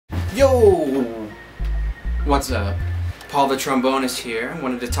Yo! What's up? Paul the Trombonist here. I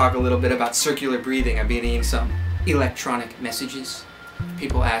wanted to talk a little bit about circular breathing. I've been getting some electronic messages.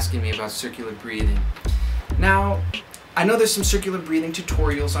 People asking me about circular breathing. Now, I know there's some circular breathing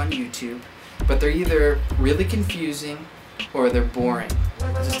tutorials on YouTube, but they're either really confusing or they're boring.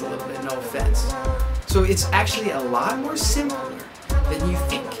 Just a little bit, no offense. So it's actually a lot more simpler than you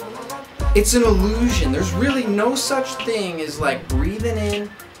think. It's an illusion. There's really no such thing as like breathing in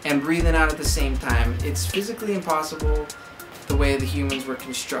and breathing out at the same time. It's physically impossible the way the humans were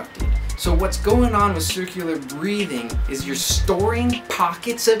constructed. So what's going on with circular breathing is you're storing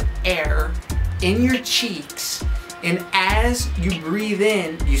pockets of air in your cheeks, and as you breathe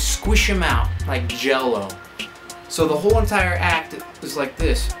in, you squish them out like jello. So the whole entire act is like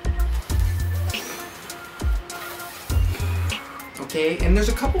this. Okay, and there's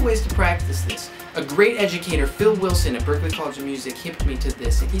a couple ways to practice this. A great educator, Phil Wilson at Berklee College of Music, hipped me to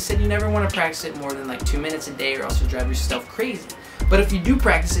this, and he said you never want to practice it more than like 2 minutes a day or else you'll drive yourself crazy. But if you do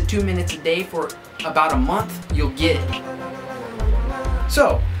practice it 2 minutes a day for about a month, you'll get it.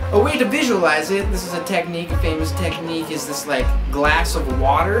 So, a way to visualize it, this is a technique, a famous technique, is this like glass of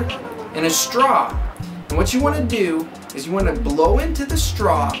water and a straw. And what you want to do is you want to blow into the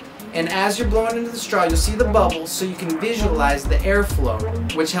straw, and as you're blowing into the straw, you'll see the bubbles so you can visualize the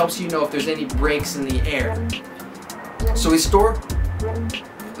airflow, which helps you know if there's any breaks in the air. So we store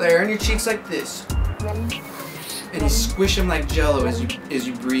the air in your cheeks like this, and you squish them like jello as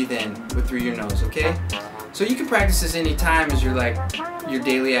you breathe in through your nose, okay? So you can practice this anytime as your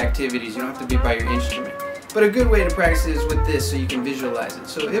daily activities. You don't have to be by your instrument. But a good way to practice it is with this so you can visualize it.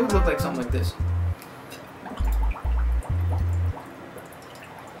 So it would look like something like this.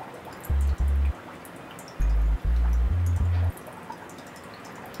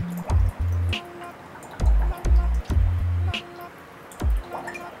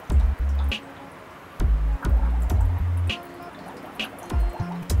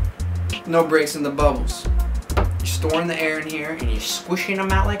 No breaks in the bubbles. You're storing the air in here and you're squishing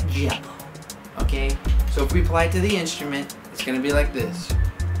them out like jello. Okay? So if we apply it to the instrument, it's going to be like this.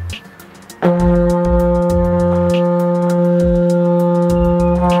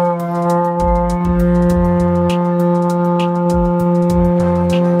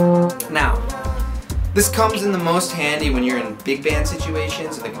 Now, this comes in the most handy when you're in big band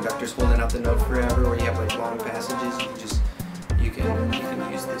situations and the conductor's holding out the note forever, or you have like long passages. You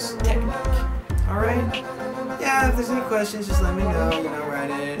can use this technique. Alright? Yeah, if there's any questions, just let me know.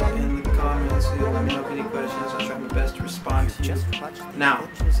 Write it in the comments. Let me know if any questions. I'll try my best to respond to you. Now,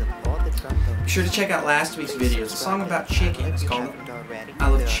 be sure to check out last week's video. It's a song about chicken. It's called I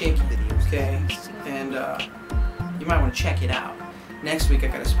Love Chicken. Okay? And you might want to check it out. Next week I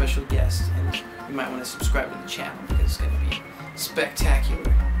got a special guest, and you might want to subscribe to the channel because it's going to be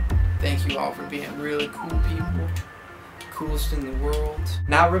spectacular. Thank you all for being really cool people. Coolest in the world.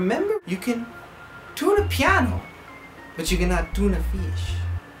 Now remember, you can tune a piano, but you cannot tune a fish.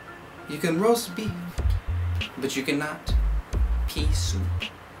 You can roast beef, but you cannot pea soup.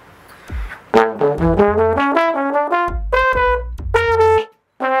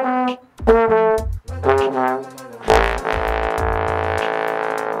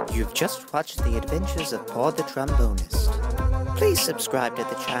 You've just watched The Adventures of Paul the Trombonist. Please subscribe to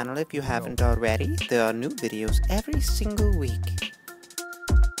the channel if you haven't already. There are new videos every single week.